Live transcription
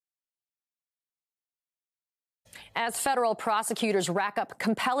As federal prosecutors rack up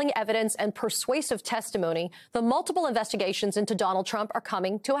compelling evidence and persuasive testimony, the multiple investigations into Donald Trump are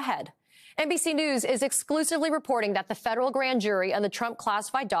coming to a head. NBC News is exclusively reporting that the federal grand jury on the Trump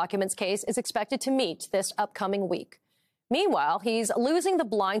classified documents case is expected to meet this upcoming week. Meanwhile, he's losing the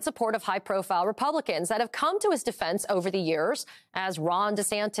blind support of high-profile Republicans that have come to his defense over the years, as Ron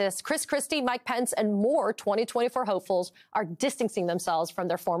DeSantis, Chris Christie, Mike Pence, and more 2024 hopefuls are distancing themselves from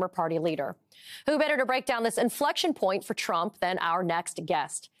their former party leader. Who better to break down this inflection point for Trump than our next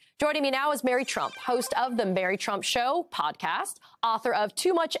guest? Joining me now is Mary Trump, host of the Mary Trump Show podcast, author of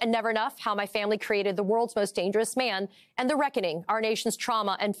Too Much and Never Enough, How My Family Created the World's Most Dangerous Man, and The Reckoning, Our Nation's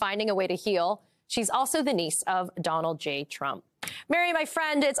Trauma and Finding a Way to Heal. She's also the niece of Donald J. Trump. Mary, my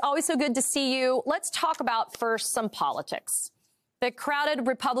friend, it's always so good to see you. Let's talk about first some politics. The crowded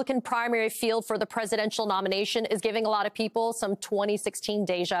Republican primary field for the presidential nomination is giving a lot of people some 2016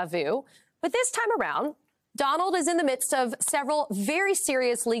 deja vu. But this time around, Donald is in the midst of several very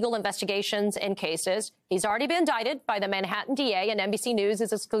serious legal investigations and cases. He's already been indicted by the Manhattan DA, and NBC News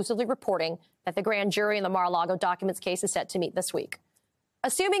is exclusively reporting that the grand jury in the Mar-a-Lago documents case is set to meet this week.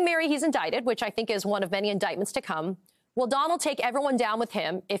 Assuming, Mary, he's indicted, which I think is one of many indictments to come, will Donald take everyone down with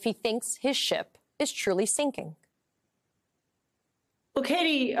him if he thinks his ship is truly sinking? Well,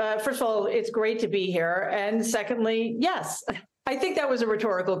 Katie, first of all, it's great to be here. And secondly, yes, I think that was a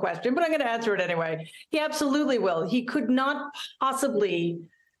rhetorical question, but I'm going to answer it anyway. He absolutely will. He could not possibly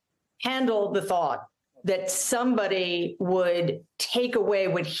handle the thought that somebody would take away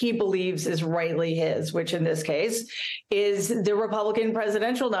what he believes is rightly his, which in this case is the Republican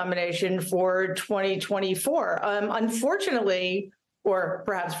presidential nomination for 2024. Unfortunately, or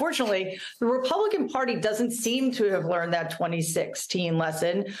perhaps fortunately, the Republican Party doesn't seem to have learned that 2016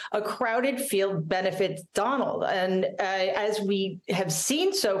 lesson. A crowded field benefits Donald. And as we have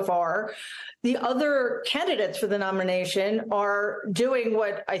seen so far, the other candidates for the nomination are doing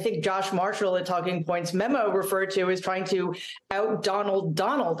what I think Josh Marshall at Talking Points memo referred to as trying to out-Donald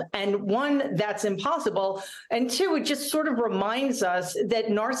Donald. And one, that's impossible. And two, it just sort of reminds us that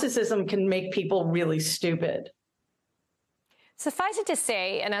narcissism can make people really stupid. Suffice it to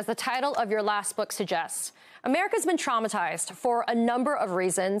say, and as the title of your last book suggests, America's been traumatized for a number of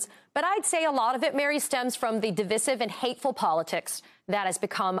reasons, but I'd say a lot of it, Mary, stems from the divisive and hateful politics that has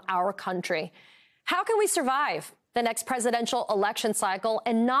become our country. How can we survive the next presidential election cycle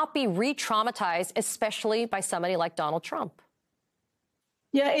and not be re-traumatized, especially by somebody like Donald Trump?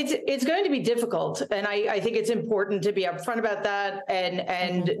 Yeah, it's going to be difficult. And I think it's important to be upfront about that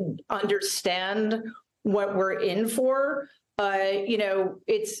and understand what we're in for.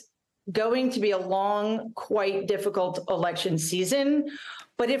 It's going to be a long, quite difficult election season.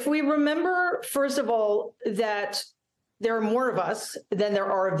 But if we remember, first of all, that there are more of us than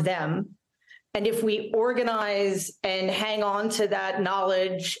there are of them, and if we organize and hang on to that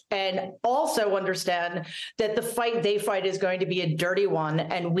knowledge and also understand that the fight they fight is going to be a dirty one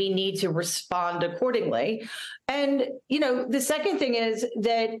and we need to respond accordingly. And, the second thing is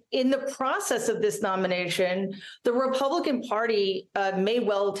that in the process of this nomination, the Republican Party may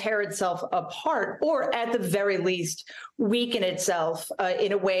well tear itself apart or at the very least weaken itself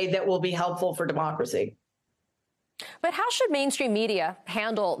in a way that will be helpful for democracy. But how should mainstream media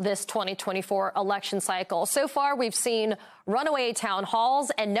handle this 2024 election cycle? So far, we've seen runaway town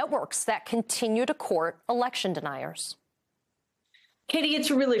halls and networks that continue to court election deniers. Katie,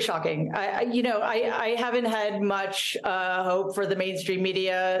 it's really shocking. I haven't had much hope for the mainstream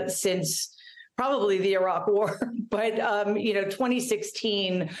media since probably the Iraq War. But,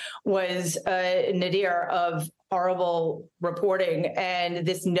 2016 was a nadir of horrible reporting and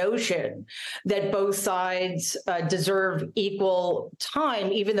this notion that both sides deserve equal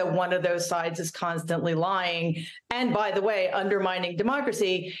time, even though one of those sides is constantly lying. And by the way, undermining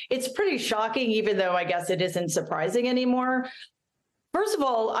democracy. It's pretty shocking, even though I guess it isn't surprising anymore. First of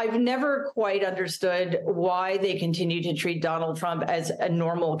all, I've never quite understood why they continue to treat Donald Trump as a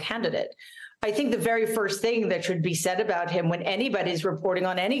normal candidate. I think the very first thing that should be said about him when anybody's reporting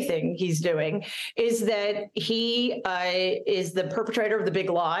on anything he's doing is that he is the perpetrator of the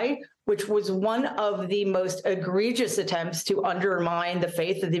big lie, which was one of the most egregious attempts to undermine the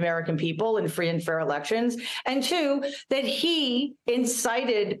faith of the American people in free and fair elections. And two, that he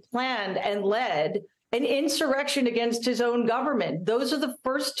incited, planned, and led an insurrection against his own government. Those are the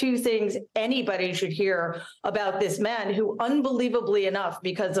first two things anybody should hear about this man who, unbelievably enough,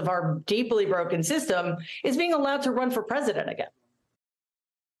 because of our deeply broken system, is being allowed to run for president again.